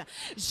life.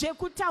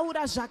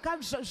 Zvekutaura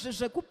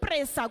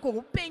zvekupresa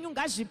kuupenyu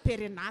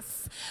ngazvipere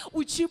nhasi.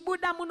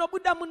 Uchibuda muno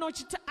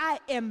uchiti I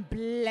am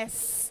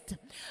blessed.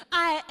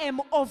 I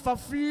am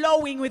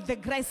overflowing with the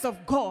grace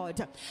of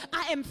God.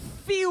 I am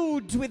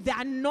filled with the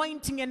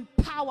anointing and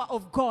power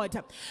of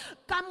God.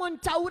 Come on,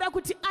 taura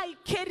kuti I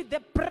carry the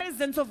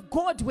presence of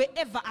God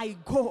wherever I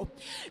go.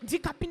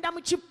 Ndikapinda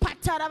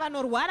muchipatara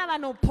vanorwara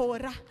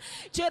vanopora.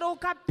 Chero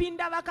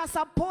ukapinda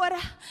vakasapora,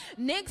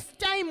 next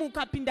time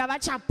ukapinda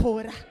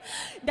vachapora.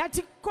 That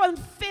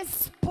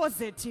confess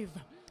positive.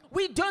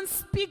 We don't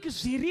speak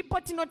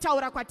zviripo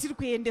tinotaura kwatiri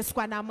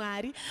kuendeswa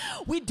naMwari.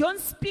 We don't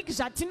speak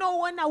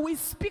zvatinoona. We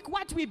speak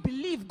what we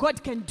believe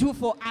God can do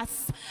for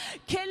us.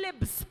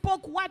 Caleb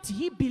spoke what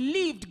he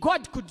believed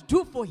God could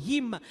do for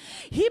him.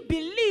 He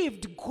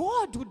believed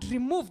God God would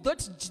remove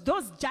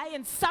those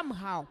giants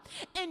somehow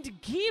and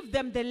give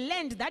them the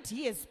land that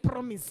he has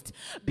promised,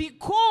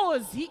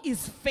 because he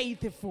is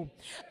faithful.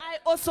 I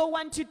also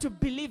want you to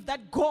believe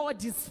that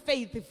God is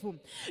faithful.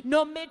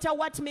 No matter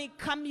what may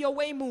come your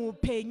way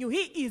muupenyu,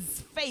 he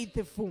is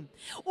faithful.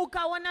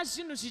 Ukaona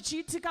zvinhu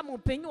zvichiitika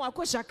muupenyu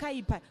wako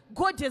zvakaipa,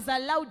 God has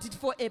allowed it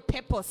for a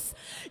purpose.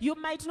 You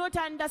might not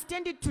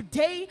understand it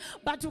today,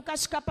 but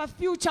ukasvika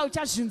pafuture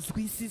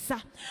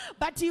uchazvinzwisisa.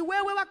 But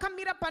iwewe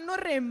wakamira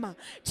panorema,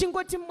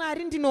 chingoti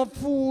Mwari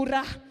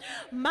ndinopfuura.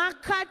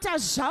 Makata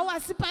zvavo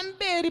asi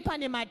pamberi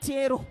pane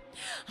matero.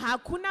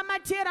 Hakuna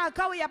matero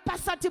akauya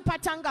pasati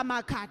patanga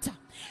makata.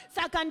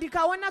 Saka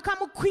ndikaona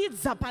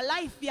kamukwidza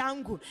palife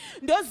yangu,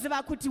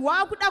 ndoziva kuti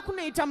wakuda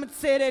kunoita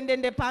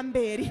mutserendende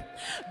pamberi.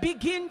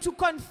 Begin to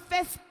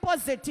confess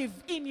positive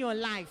in your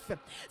life.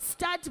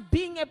 Start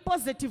being a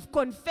positive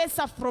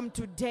confessor from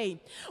today.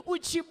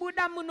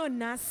 Uchibuda muno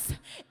nhasi,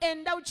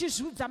 enda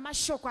uchizvidza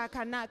mashoko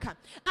akanaka.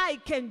 I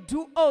can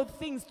do all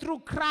things through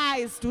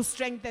Christ who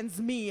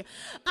strengthens me.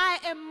 I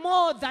am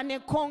more than a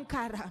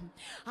conqueror.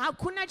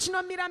 Hakuna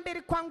chinomira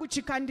mberi kwangu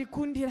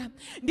chikandikundira.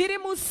 Ndiri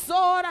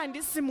musoro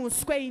ndisi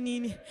muswe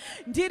inini.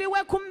 Ndiri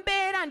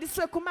wekumbera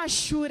handisi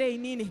wekumashure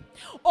inini.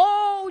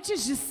 Oh,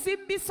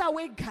 uchizvisimbisa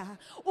wega.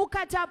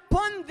 Ukati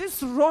upon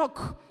this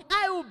rock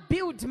I will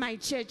build my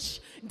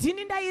church.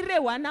 Ndini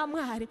ndairehwa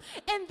naMwari.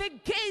 And the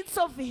gates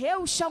of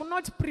hell shall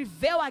not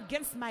prevail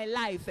against my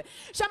life.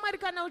 Shamwari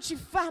kana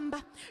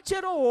uchifamba,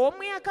 chero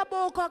homwe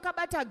yakabooka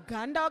wakabata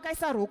ganda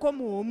wakaisa roko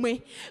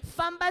muhomwe.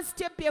 Famba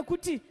step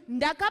yekuti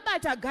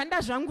ndakabata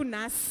ganda zvangu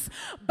nhasi,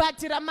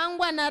 but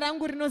ramangwana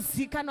rangu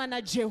rinozikanwa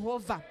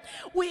naJehovha.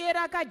 Uye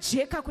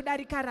rakajeka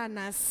kudarika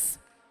ranhasi.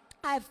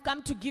 I have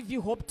come to give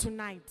you hope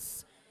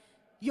tonight.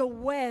 Your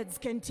words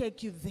can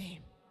take you there.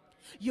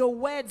 Your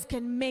words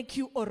can make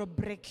you or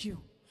break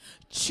you.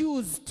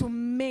 Choose to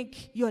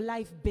make your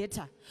life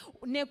better.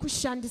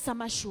 Nekushandisa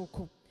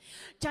mashoko.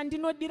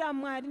 Chandinodira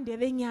Mwari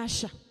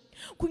ndevenyasha.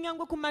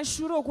 Kunyange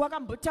kumashure uku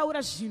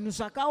wakambotaura zvinhu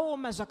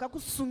zvakaoma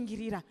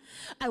zvakakusungirira.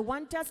 I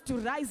want us to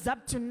rise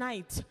up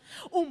tonight.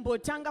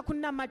 Umbotanga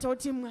kunamata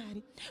uti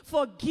Mwari,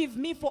 forgive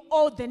me for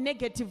all the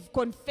negative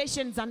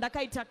confessions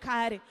andakaita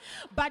kare.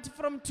 But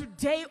from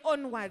today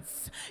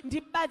onwards,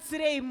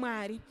 ndibatsirei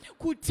Mwari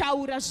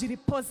kutaura zviri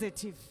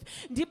positive.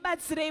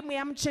 Ndibatsirei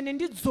Mweya Mutsvene,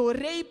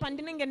 ndidzorei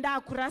pandinenge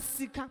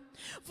ndaakurasika.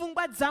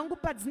 Pfungwa dzangu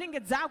padzinenge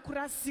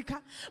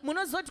dzaakurasika.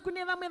 Munozoti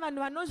kune vamwe vanhu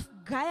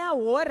vanogaya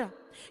hora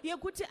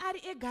yekuti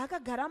ari ega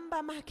akagara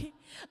mumba make,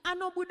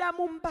 anobuda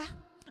mumba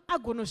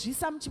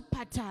agonozvisa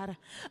muchipatara,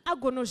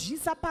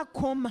 agonozvisa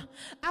pakoma,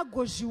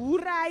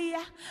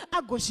 agozviuraya,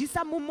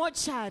 agozvisa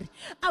mumochari,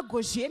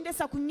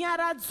 agozviendesa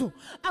kunyaradzo,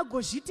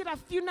 agozviitira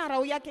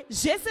funeral yake,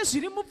 zvese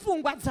zviri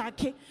mupfungwa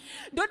dzake.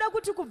 Ndoda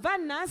kuti kubva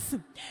nhasi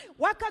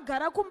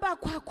wakagara kumba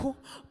kwako,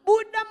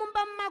 buda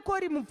mumba mako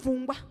uri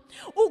mupfungwa,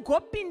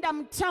 ugopinda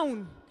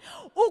mutown,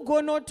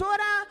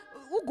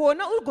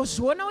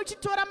 ugozviona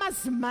uchitora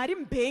mazimari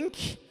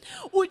mubhengi,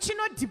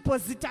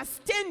 uchinodhipozita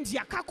stand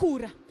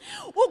yakakura,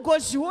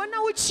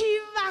 ugozviona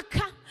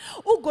uchivaka,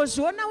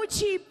 ugozviona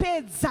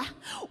uchiipedza,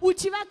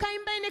 uchivaka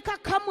imba ine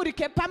kakamuri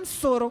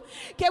kepamusoro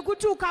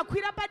kekuti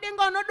ukakwira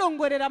padenga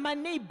unodongorera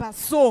maneighbor.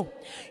 So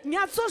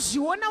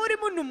nyatsozviona uri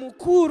munhu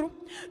mukuru.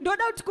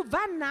 Ndoda kuti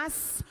kubva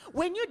nhasi,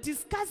 when you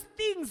discuss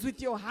things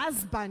with your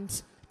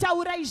husband,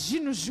 taurai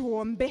zvinhu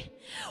zvihombe.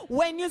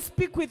 When you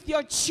speak with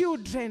your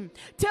children,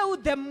 tell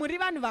them muri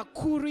vanhu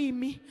vakuru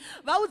imi.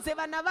 Vaudze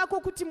vana vako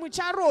kuti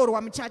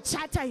mucharoorwa,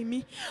 muchachata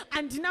imi.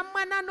 Handina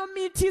mwana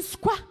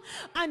anomitiswa,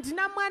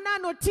 handina mwana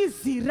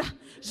anotizira.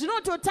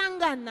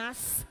 Zvinototanga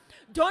nhasi.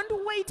 Don't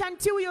wait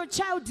until your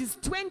child is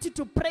 20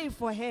 to pray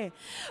for her,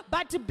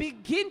 but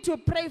begin to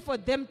pray for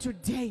them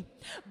today.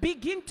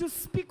 Begin to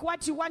speak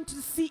what you want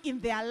to see in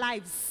their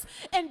lives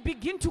and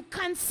begin to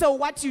cancel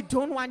what you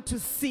don't want to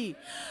see.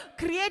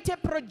 Create a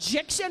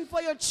projection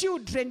for your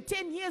children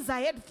 10 years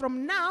ahead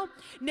from now.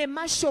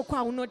 Nemashoko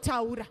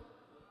aunotaura.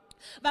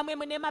 Vamwe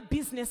mune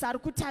mabusiness ari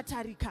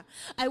kutatarika.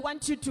 I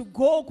want you to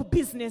go ku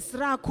business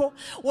rako,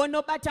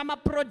 wonobata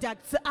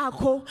products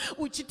ako,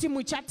 uchiti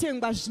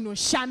muchatengwa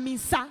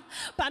zvinoshamisa,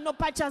 pano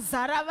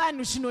pachazara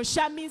vanhu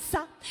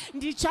zvinoshamisa,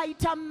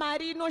 ndichaita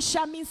mari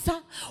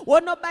inoshamisa.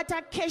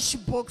 Wonobata cash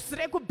box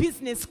reku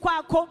business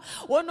kwako,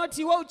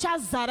 wonoti iwe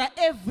uchazara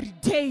every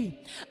day.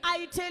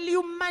 I tell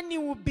you, money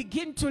will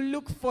begin to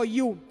look for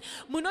you.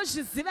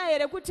 Munozviziva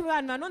here kuti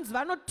vanhu vanonzi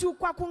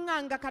vanotukwa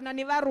kun'anga kana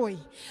nevaroi,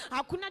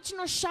 hakuna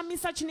chinoshamisa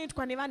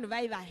chinoitwa nevanhu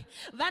vaivai.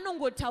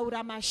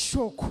 Vanongotaura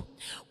mashoko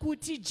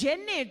kuti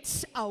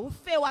Janet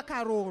aufe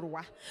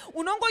wakaroorwa.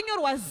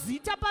 Unongonyorwa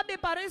zita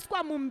pabepa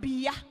roiswa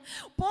mumbiya,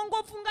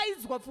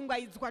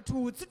 pongofungaidzwa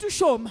tuhutsi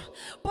tushoma,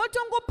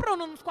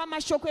 potongopronounzwa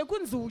mashoko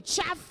ekunzi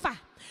uchafa.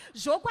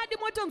 Zvokwadi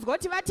motonzwa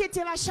kuti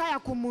vatete vashaya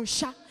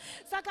kumusha.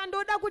 Saka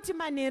ndoda kuti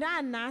manhero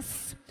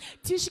anhasi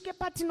tisvike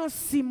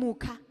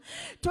patinosimuka,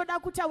 toda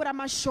kutaura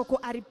mashoko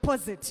ari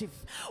positive.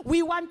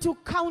 We want to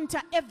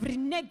counter every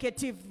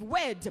negative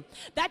word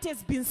that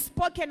has been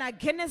spoken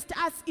against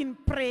us in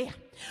prayer.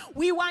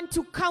 We want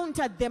to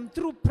counter them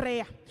through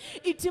prayer.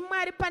 Iti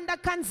Mwari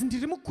pandakanzi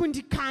ndiri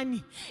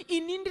mukundikani,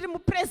 ini ndiri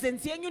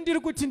mupresence yenyu ndiri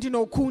kuti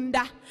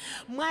ndinokunda.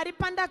 Mwari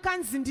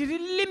pandakanzi ndiri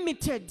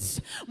limited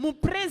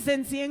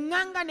mupresence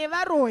yeng'anga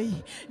nevaroi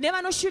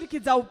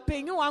nevanoshurikidza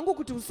upenyu hwangu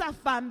kuti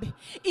usafambe.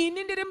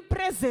 Ini ndiri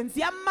mupresence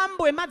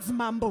yamambo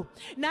emadzimambo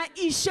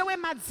naishe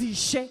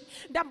wemadzishe.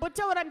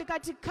 Ndambotaura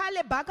ndikati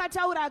Caleb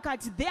akataura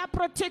akati their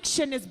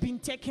protection has been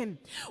taken.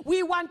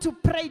 We want to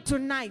pray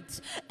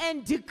tonight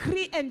and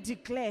decree and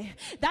declare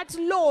that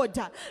Lord,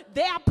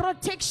 their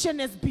protection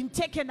has been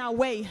taken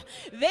away.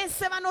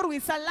 Vese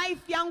vanorwisa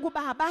life yangu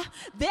baba,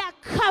 their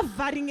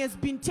covering has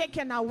been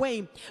taken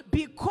away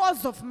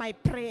because of my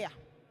prayer.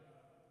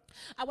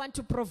 I want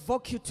to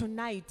provoke you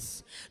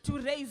tonight to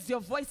raise your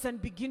voice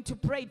and begin to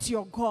pray to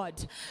your God.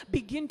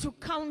 Begin to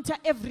counter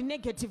every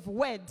negative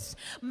word.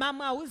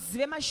 Mama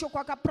uzive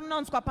mashoko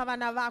akapronounced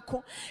pavana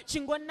vako.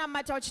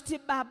 Chingonamata uchiti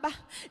baba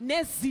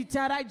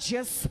nezita ra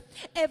Jesu.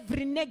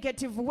 Every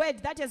negative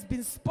word that has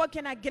been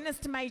spoken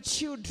against my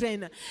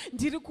children,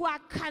 ndiri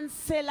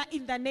kuakancela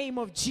in the name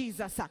of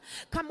Jesus.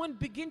 Come on,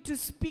 begin to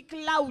speak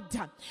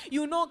louder.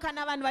 You know,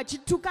 kana vanhu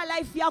vachituka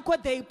life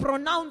yako, they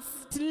pronounce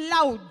it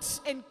loud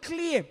and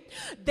clear.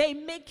 They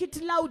make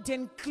it loud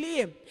and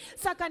clear.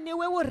 Saka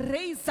newewo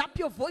raise up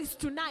your voice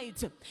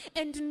tonight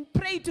and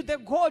pray to the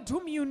God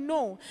whom you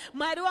know.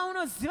 Mwari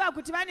waunoziva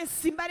kuti vane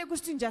simba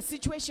rekuchinja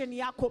situation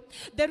yako.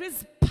 There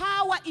is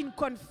power in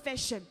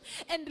confession.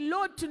 And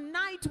Lord,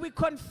 tonight we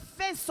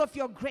confess of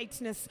your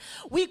greatness.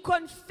 We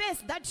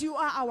confess that you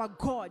are our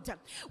God.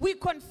 We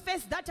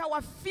confess that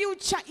our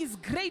future is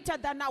greater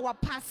than our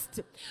past.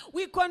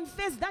 We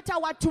confess that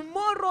our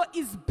tomorrow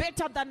is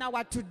better than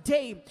our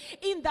today.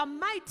 In the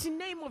mighty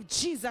name of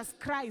Jesus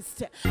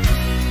Christ.